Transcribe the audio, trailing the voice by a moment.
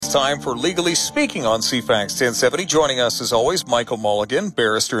time for Legally Speaking on CFAX 1070. Joining us, as always, Michael Mulligan,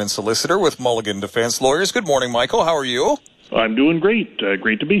 barrister and solicitor with Mulligan Defense Lawyers. Good morning, Michael. How are you? I'm doing great.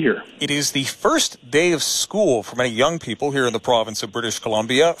 Great to be here. It is the first day of school for many young people here in the province of British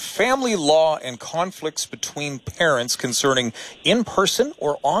Columbia. Family law and conflicts between parents concerning in-person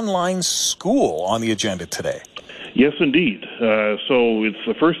or online school on the agenda today. Yes, indeed. So it's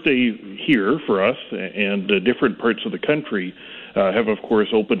the first day here for us, and different parts of the country have, of course,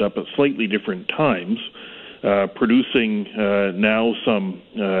 opened up at slightly different times, producing now some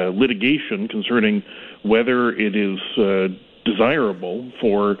litigation concerning whether it is desirable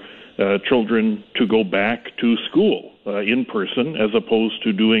for children to go back to school in person as opposed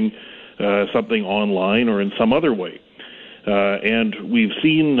to doing something online or in some other way. And we've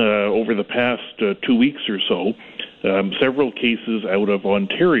seen over the past 2 weeks or so several cases out of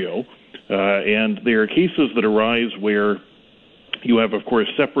Ontario, and there are cases that arise where you have, of course,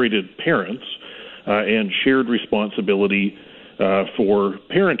 separated parents and shared responsibility for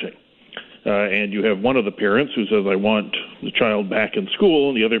parenting. And you have one of the parents who says, I want the child back in school,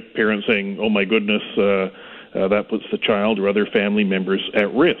 and the other parent saying, oh my goodness, that puts the child or other family members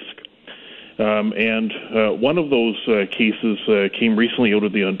at risk. And one of those cases came recently out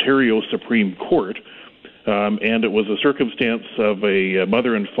of the Ontario Supreme Court, and it was a circumstance of a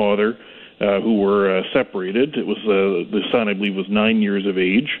mother and father who were separated. It was the son, I believe, was 9 years of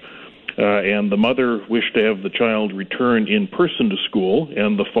age, and the mother wished to have the child return in person to school,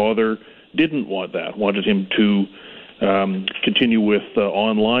 and the father didn't want that, wanted him to continue with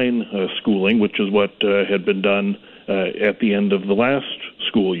online schooling, which is what had been done at the end of the last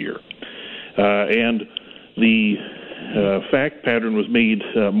school year. And the fact pattern was made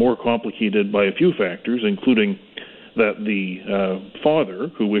more complicated by a few factors, including that the father,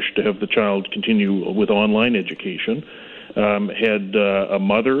 who wished to have the child continue with online education, had a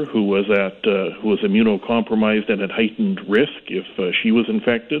mother who was immunocompromised and at heightened risk if she was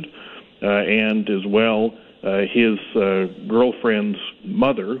infected, and as well his girlfriend's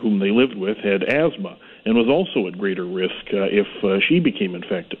mother, whom they lived with, had asthma and was also at greater risk if she became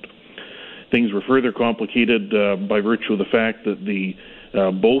infected. Things were further complicated by virtue of the fact that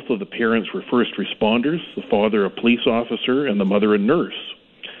both of the parents were first responders, the father a police officer and the mother a nurse.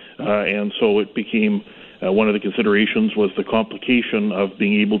 And so it became one of the considerations was the complication of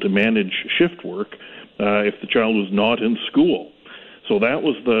being able to manage shift work if the child was not in school. So that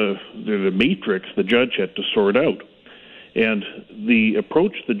was the matrix the judge had to sort out. And the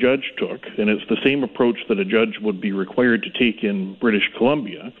approach the judge took, and it's the same approach that a judge would be required to take in British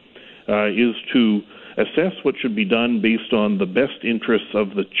Columbia, is to assess what should be done based on the best interests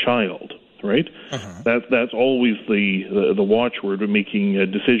of the child, right? Uh-huh. That's always the watchword when making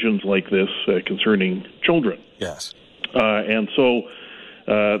decisions like this concerning children. Yes. And so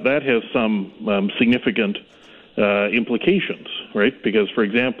that has some significant implications, right? Because, for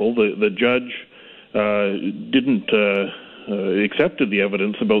example, the judge didn't accepted the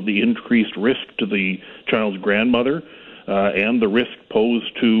evidence about the increased risk to the child's grandmother and the risk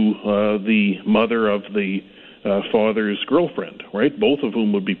posed to the mother of the father's girlfriend, right? Both of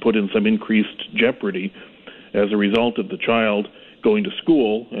whom would be put in some increased jeopardy as a result of the child going to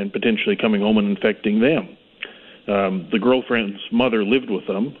school and potentially coming home and infecting them. The girlfriend's mother lived with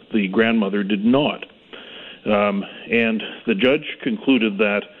them. The grandmother did not. And the judge concluded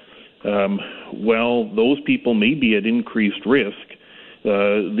that, those people may be at increased risk.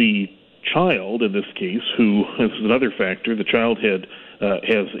 The child, in this case, this is another factor, the child has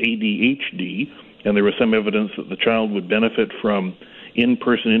ADHD, and there was some evidence that the child would benefit from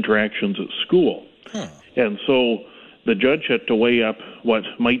in-person interactions at school. And so the judge had to weigh up what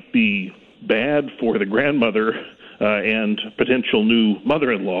might be bad for the grandmother and potential new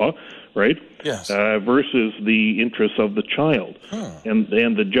mother-in-law, right? Yes. Versus the interests of the child. And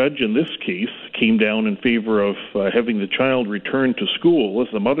the judge in this case came down in favor of having the child return to school, as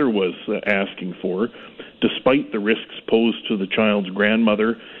the mother was asking for, despite the risks posed to the child's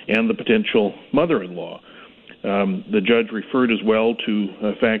grandmother and the potential mother-in-law. The judge referred as well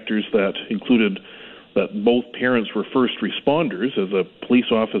to factors that included that both parents were first responders, as a police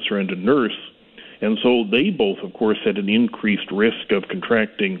officer and a nurse, and so they both, of course, had an increased risk of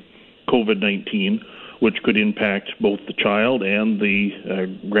contracting COVID-19, which could impact both the child and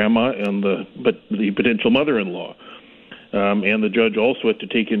the grandma and the potential mother-in-law. And the judge also had to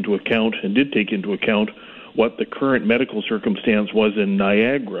take into account, and did take into account, what the current medical circumstance was in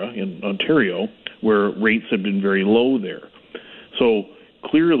Niagara, in Ontario, where rates have been very low there. So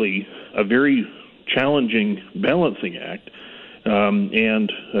clearly a very challenging balancing act,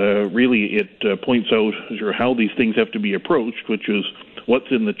 and really it points out how these things have to be approached, which is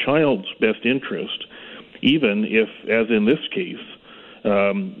what's in the child's best interest, even if, as in this case,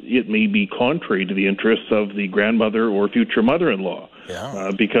 it may be contrary to the interests of the grandmother or future mother-in-law,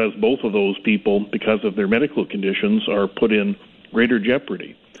 because both of those people, because of their medical conditions, are put in greater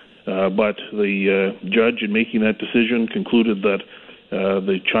jeopardy. But the judge, in making that decision, concluded that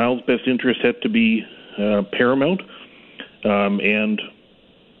the child's best interest had to be paramount, and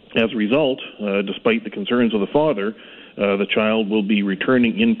as a result, despite the concerns of the father, the child will be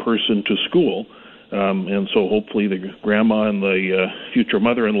returning in person to school. And so hopefully the grandma and the future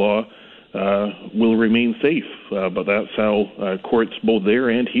mother-in-law will remain safe. But that's how courts, both there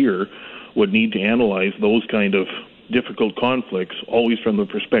and here, would need to analyze those kind of difficult conflicts, always from the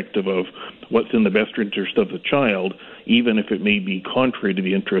perspective of what's in the best interest of the child, even if it may be contrary to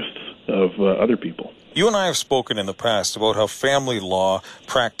the interests of other people. You and I have spoken in the past about how family law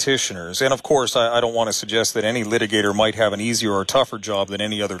practitioners, and of course I don't want to suggest that any litigator might have an easier or tougher job than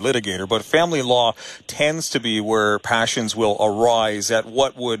any other litigator, but family law tends to be where passions will arise at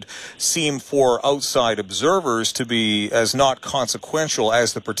what would seem for outside observers to be as not consequential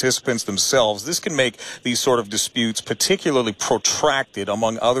as the participants themselves. This can make these sort of disputes particularly protracted,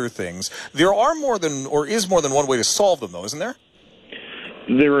 among other things. There are more than one way to solve them, though, isn't there?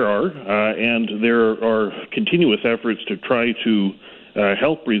 There are, and there are continuous efforts to try to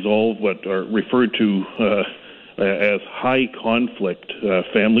help resolve what are referred to as high-conflict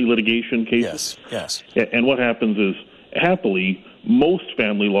family litigation cases. Yes. And what happens is, happily, most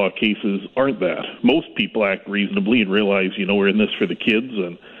family law cases aren't that. Most people act reasonably and realize, we're in this for the kids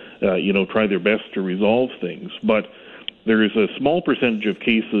and, try their best to resolve things. But there is a small percentage of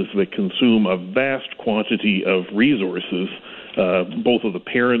cases that consume a vast quantity of resources, both of the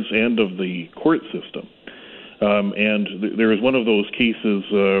parents and of the court system. And there is one of those cases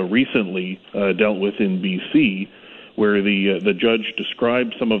recently dealt with in BC where the judge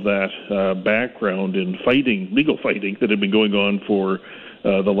described some of that background in legal fighting that had been going on for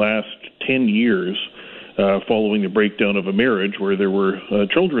the last 10 years following the breakdown of a marriage where there were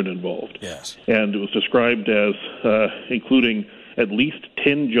children involved. Yes. And it was described as including at least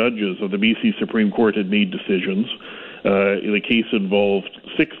 10 judges of the BC Supreme Court had made decisions. The case involved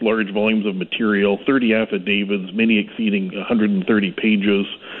 6 large volumes of material, 30 affidavits, many exceeding 130 pages,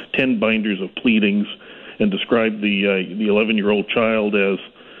 10 binders of pleadings, and described the 11-year-old child as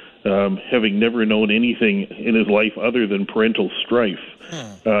having never known anything in his life other than parental strife.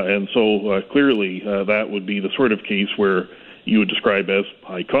 And so clearly that would be the sort of case where you would describe as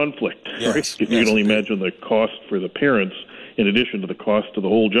high conflict. Yes, right? You can only imagine the cost for the parents in addition to the cost to the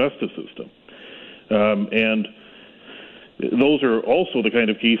whole justice system. And those are also the kind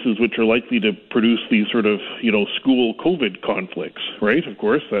of cases which are likely to produce these sort of, school COVID conflicts, right? Of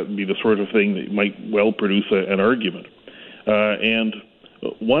course, that would be the sort of thing that might well produce an argument. And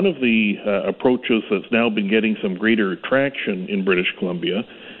one of the approaches that's now been getting some greater traction in British Columbia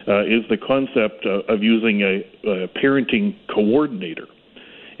is the concept of using a parenting coordinator.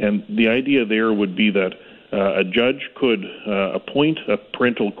 And the idea there would be that a judge could appoint a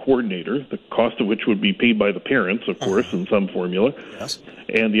parental coordinator, the cost of which would be paid by the parents, of course, in some formula. Yes.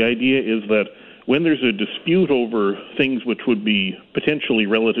 And the idea is that when there's a dispute over things which would be potentially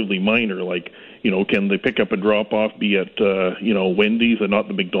relatively minor, like, can the pickup and drop-off be at, Wendy's and not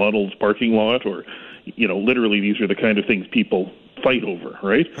the McDonald's parking lot? Or, literally these are the kind of things people fight over,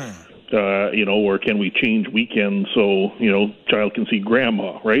 right? Or can we change weekends so, child can see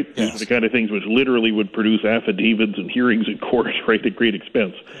grandma, right? Yes. These are the kind of things which literally would produce affidavits and hearings in court, right, at great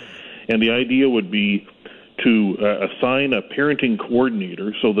expense. And the idea would be to assign a parenting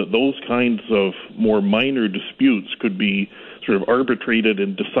coordinator so that those kinds of more minor disputes could be sort of arbitrated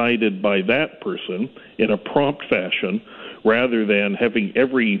and decided by that person in a prompt fashion, rather than having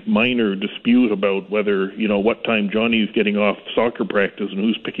every minor dispute about whether, what time Johnny's getting off soccer practice and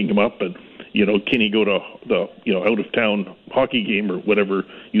who's picking him up and, can he go to the, out-of-town hockey game or whatever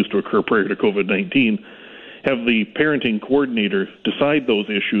used to occur prior to COVID-19, have the parenting coordinator decide those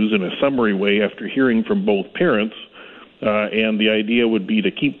issues in a summary way after hearing from both parents, and the idea would be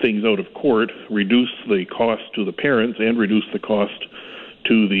to keep things out of court, reduce the cost to the parents, and reduce the cost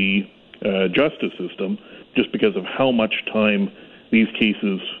to the justice system, just because of how much time these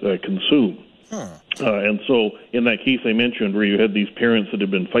cases consume. And so in that case I mentioned where you had these parents that had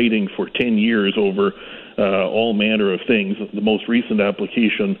been fighting for 10 years over all manner of things, the most recent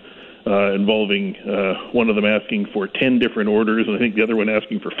application involving one of them asking for 10 different orders, and I think the other one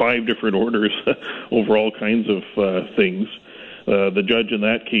asking for 5 different orders over all kinds of things. The judge in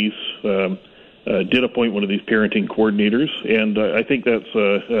that case did appoint one of these parenting coordinators, and I think that's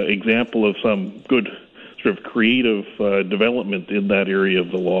an example of some good sort of creative development in that area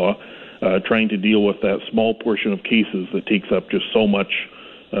of the law, trying to deal with that small portion of cases that takes up just so much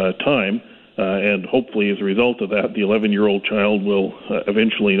time. And hopefully, as a result of that, the 11-year-old child will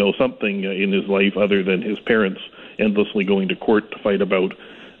eventually know something in his life other than his parents endlessly going to court to fight about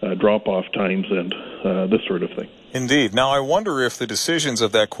drop-off times and this sort of thing. Indeed. Now, I wonder if the decisions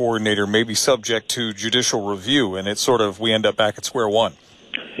of that coordinator may be subject to judicial review, and it's sort of we end up back at square one.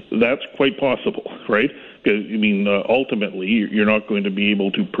 That's quite possible, right? Because, ultimately, you're not going to be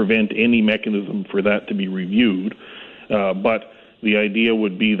able to prevent any mechanism for that to be reviewed, but the idea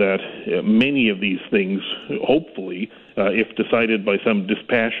would be that many of these things, hopefully, if decided by some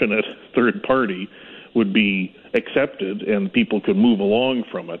dispassionate third party, would be accepted and people could move along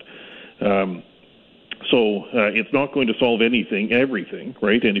from it. So it's not going to solve everything,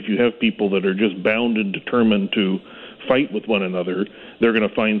 right? And if you have people that are just bound and determined to fight with one another, they're going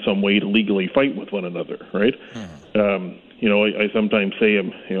to find some way to legally fight with one another, right? I sometimes say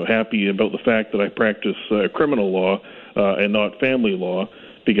I'm happy about the fact that I practice criminal law and not family law,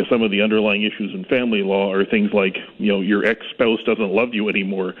 because some of the underlying issues in family law are things like, your ex-spouse doesn't love you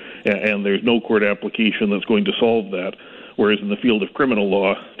anymore, and there's no court application that's going to solve that. Whereas in the field of criminal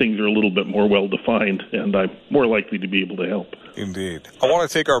law, things are a little bit more well-defined, and I'm more likely to be able to help. Indeed. I want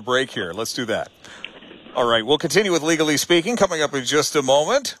to take our break here. Let's do that. All right, we'll continue with Legally Speaking coming up in just a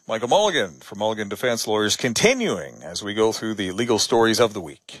moment. Michael Mulligan from Mulligan Defense Lawyers continuing as we go through the legal stories of the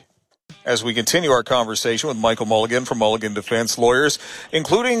week. As we continue our conversation with Michael Mulligan from Mulligan Defense Lawyers,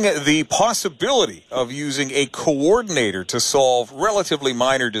 including the possibility of using a coordinator to solve relatively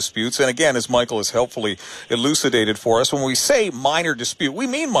minor disputes. And again, as Michael has helpfully elucidated for us, when we say minor dispute, we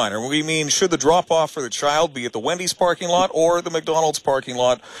mean minor. We mean should the drop-off for the child be at the Wendy's parking lot or the McDonald's parking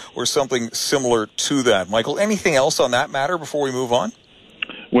lot or something similar to that. Michael, anything else on that matter before we move on?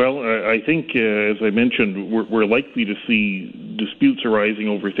 Well, I think, as I mentioned, we're likely to see disputes arising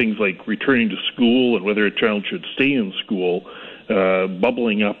over things like returning to school and whether a child should stay in school,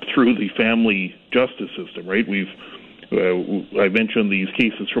 bubbling up through the family justice system, right? I mentioned these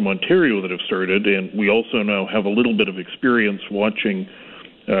cases from Ontario that have started, and we also now have a little bit of experience watching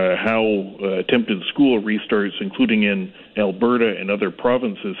how attempted school restarts, including in Alberta and other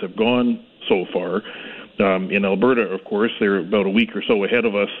provinces, have gone so far. In Alberta, of course, they're about a week or so ahead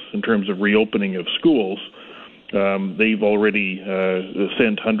of us in terms of reopening of schools. They've already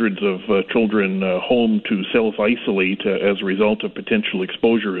sent hundreds of children home to self-isolate as a result of potential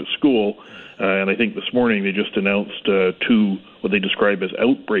exposure at school. And I think this morning they just announced two what they describe as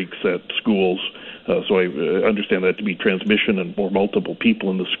outbreaks at schools. So I understand that to be transmission and more multiple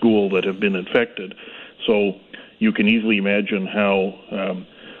people in the school that have been infected. So you can easily imagine how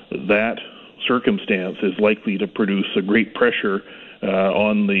that circumstance is likely to produce a great pressure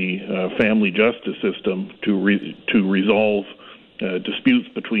on the family justice system to resolve disputes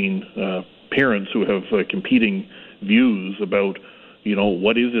between parents who have competing views about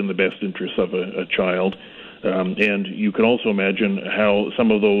what is in the best interest of a child. And you can also imagine how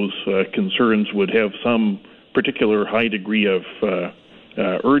some of those concerns would have some particular high degree of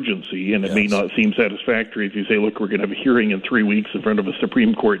urgency, and it may not seem satisfactory if you say, look, we're going to have a hearing in 3 weeks in front of a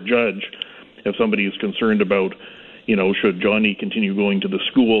Supreme Court judge. If somebody is concerned about, should Johnny continue going to the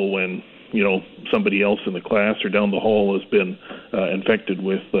school when, somebody else in the class or down the hall has been infected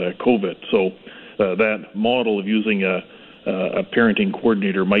with COVID. So that model of using a parenting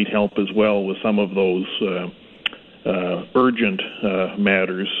coordinator might help as well with some of those urgent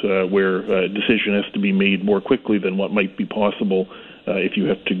matters where a decision has to be made more quickly than what might be possible if you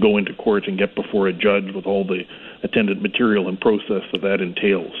have to go into court and get before a judge with all the attendant material and process that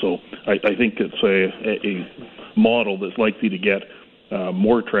entails. So I think it's a model that's likely to get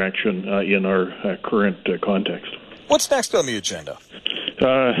more traction in our current context. What's next on the agenda?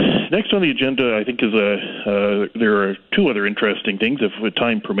 Next on the agenda, I think, is there are two other interesting things, if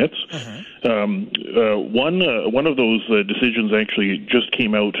time permits. One of those decisions actually just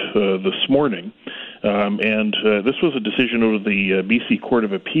came out this morning, and this was a decision of the BC Court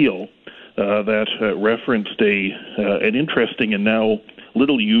of Appeal that referenced an interesting and now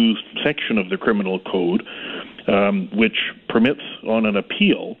little-used section of the Criminal Code, which permits, on an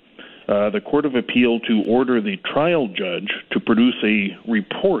appeal, the Court of Appeal to order the trial judge to produce a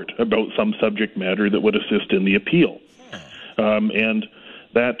report about some subject matter that would assist in the appeal. And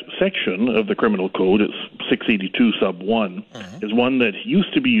that section of the Criminal Code, it's 682 sub 1, is one that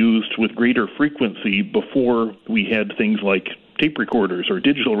used to be used with greater frequency before we had things like tape recorders or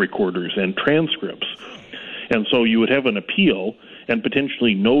digital recorders and transcripts. And so you would have an appeal and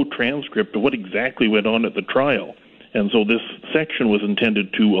potentially no transcript of what exactly went on at the trial. And so this section was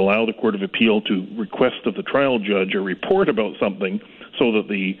intended to allow the Court of Appeal to request of the trial judge a report about something so that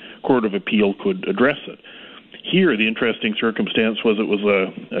the Court of Appeal could address it. Here, the interesting circumstance was it was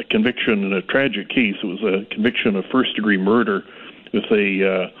a conviction in a tragic case. It was a conviction of first-degree murder with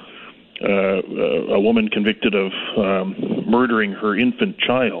a woman convicted of murdering her infant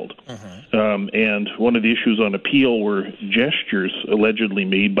child. And one of the issues on appeal were gestures allegedly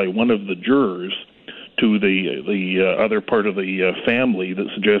made by one of the jurors to the other part of the family that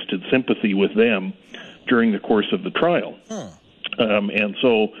suggested sympathy with them during the course of the trial. And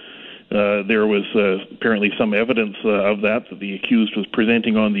so there was apparently some evidence of that the accused was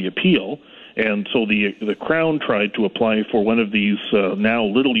presenting on the appeal. And so the Crown tried to apply for one of these now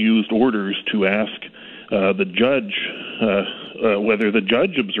little-used orders to ask the judge whether the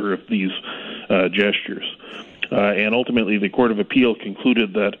judge observed these gestures. And ultimately, the Court of Appeal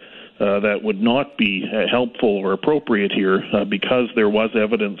concluded that that would not be helpful or appropriate here because there was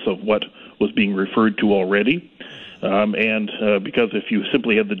evidence of what was being referred to already. And because if you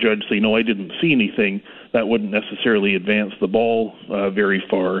simply had the judge say, no, I didn't see anything, that wouldn't necessarily advance the ball very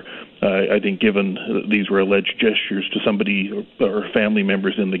far, I think, given these were alleged gestures to somebody or family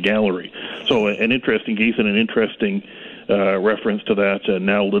members in the gallery. So an interesting case and an interesting reference to that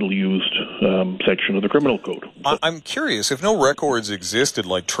now little-used section of the criminal code. I'm curious, if no records existed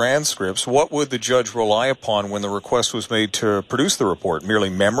like transcripts, what would the judge rely upon when the request was made to produce the report? Merely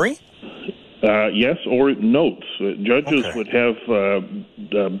memory? Yes, or notes. Judges would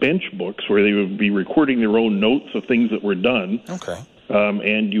have bench books where they would be recording their own notes of things that were done.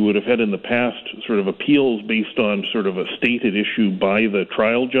 And you would have had in the past sort of appeals based on sort of a stated issue by the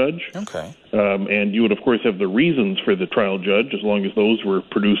trial judge. And you would, of course, have the reasons for the trial judge as long as those were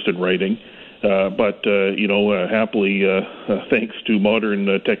produced in writing. But happily, thanks to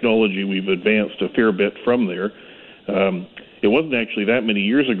modern technology, we've advanced a fair bit from there. It wasn't actually that many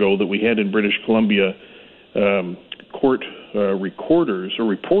years ago that we had in British Columbia court recorders or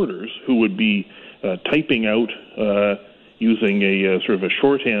reporters who would be typing out using a sort of a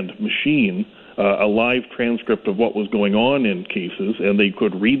shorthand machine a live transcript of what was going on in cases, and they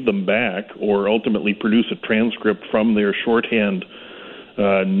could read them back or ultimately produce a transcript from their shorthand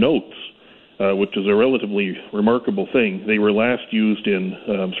notes, which is a relatively remarkable thing. They were last used in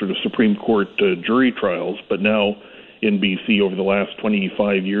sort of Supreme Court jury trials, but now in BC over the last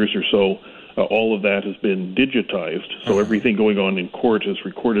 25 years or so, all of that has been digitized. So everything going on in court is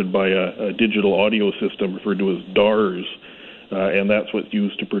recorded by a digital audio system referred to as DARS, and that's what's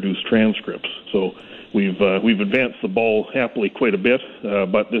used to produce transcripts. So we've advanced the ball happily quite a bit,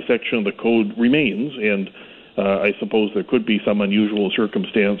 but this section of the code remains, and I suppose there could be some unusual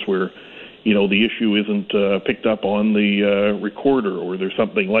circumstance where, the issue isn't picked up on the recorder, or there's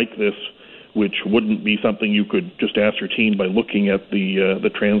something like this which wouldn't be something you could just ascertain by looking at the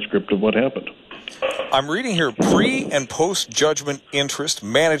transcript of what happened. I'm reading here pre- and post-judgment interest,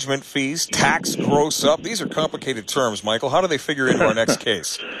 management fees, tax gross up. These are complicated terms, Michael. How do they figure into our next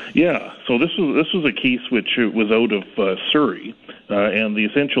case? Yeah, so this was a case which was out of Surrey, and the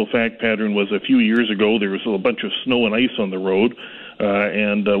essential fact pattern was a few years ago there was a bunch of snow and ice on the road,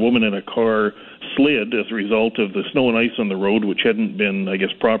 and a woman in a car slid as a result of the snow and ice on the road, which hadn't been, I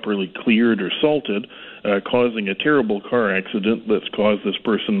guess, properly cleared or salted, causing a terrible car accident that's caused this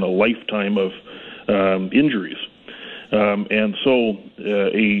person a lifetime of injuries. And so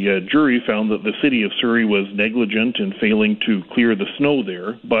a jury found that the city of Surrey was negligent in failing to clear the snow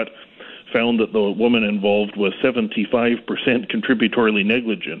there, but found that the woman involved was 75% contributory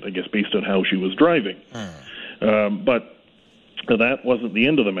negligent, I guess, based on how she was driving. But that wasn't the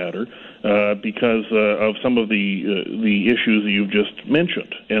end of the matter because of some of the issues that you've just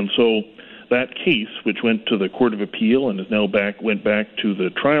mentioned. And so that case, which went to the Court of Appeal and is now went back to the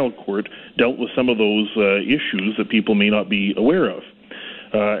trial court, dealt with some of those issues that people may not be aware of.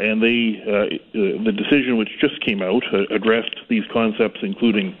 And the decision which just came out addressed these concepts,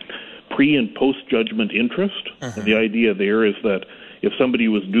 including pre- and post-judgment interest. And the idea there is that if somebody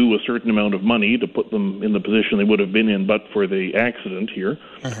was due a certain amount of money to put them in the position they would have been in but for the accident here,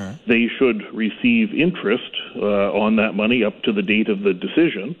 they should receive interest on that money up to the date of the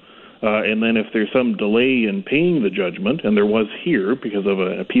decision. And then if there's some delay in paying the judgment, and there was here because of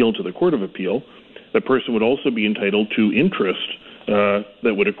an appeal to the Court of Appeal, the person would also be entitled to interest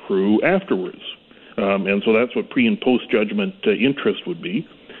that would accrue afterwards. And so that's what pre- and post-judgment interest would be.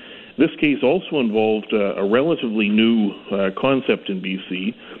 This case also involved a relatively new concept in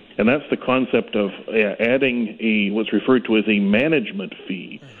BC, and that's the concept of adding what's referred to as a management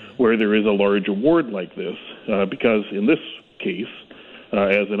fee, where there is a large award like this, because in this case,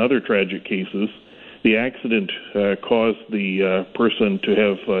 as in other tragic cases, the accident caused the person to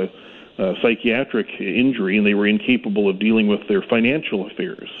have psychiatric injury, and they were incapable of dealing with their financial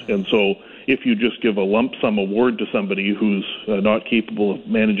affairs. And so if you just give a lump sum award to somebody who's not capable of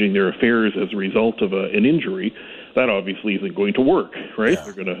managing their affairs as a result of an injury, that obviously isn't going to work, right?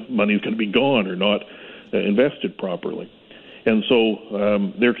 Yeah. Money's going to be gone or not invested properly. And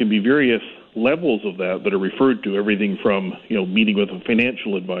so there can be various levels of that are referred to, everything from, meeting with a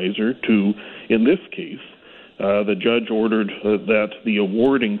financial advisor to, in this case, the judge ordered that the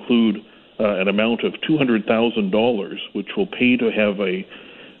award include an amount of $200,000, which will pay to have a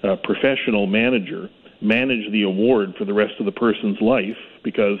professional manager manage the award for the rest of the person's life,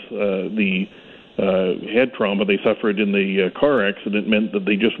 because the head trauma they suffered in the car accident meant that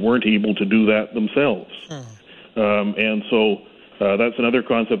they just weren't able to do that themselves. And so that's another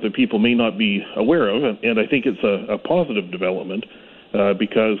concept that people may not be aware of, and I think it's a positive development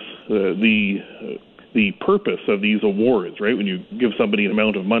because the purpose of these awards, right, when you give somebody an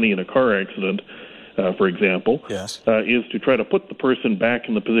amount of money in a car accident, for example, yes, is to try to put the person back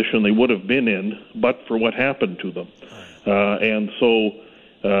in the position they would have been in but for what happened to them. And so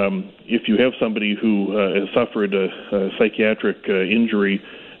if you have somebody who has suffered a psychiatric injury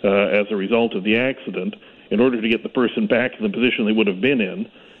as a result of the accident, in order to get the person back in the position they would have been in,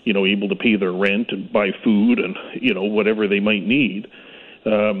 able to pay their rent and buy food and, whatever they might need,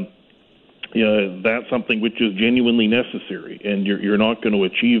 that's something which is genuinely necessary, and you're not going to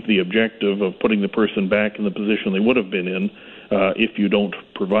achieve the objective of putting the person back in the position they would have been in if you don't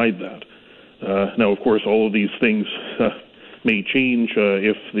provide that. Now, of course, all of these things may change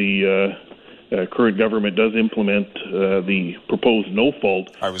if the current government does implement the proposed no-fault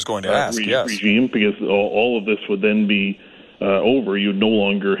regime, because all of this would then be over. You'd no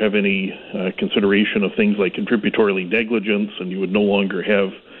longer have any consideration of things like contributory negligence, and you would no longer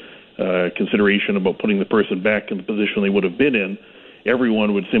have consideration about putting the person back in the position they would have been in.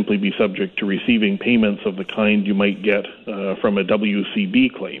 Everyone would simply be subject to receiving payments of the kind you might get from a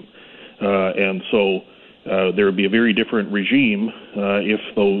WCB claim. And so there would be a very different regime if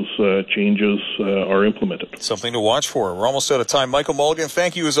those changes are implemented. Something to watch for. We're almost out of time. Michael Mulligan,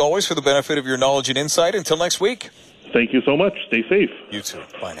 thank you as always for the benefit of your knowledge and insight. Until next week. Thank you so much. Stay safe. You too.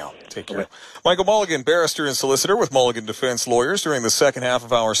 Bye now. Take care. Michael Mulligan, barrister and solicitor with Mulligan Defense Lawyers, during the second half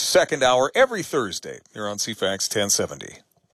of our second hour every Thursday here on CFAX 1070.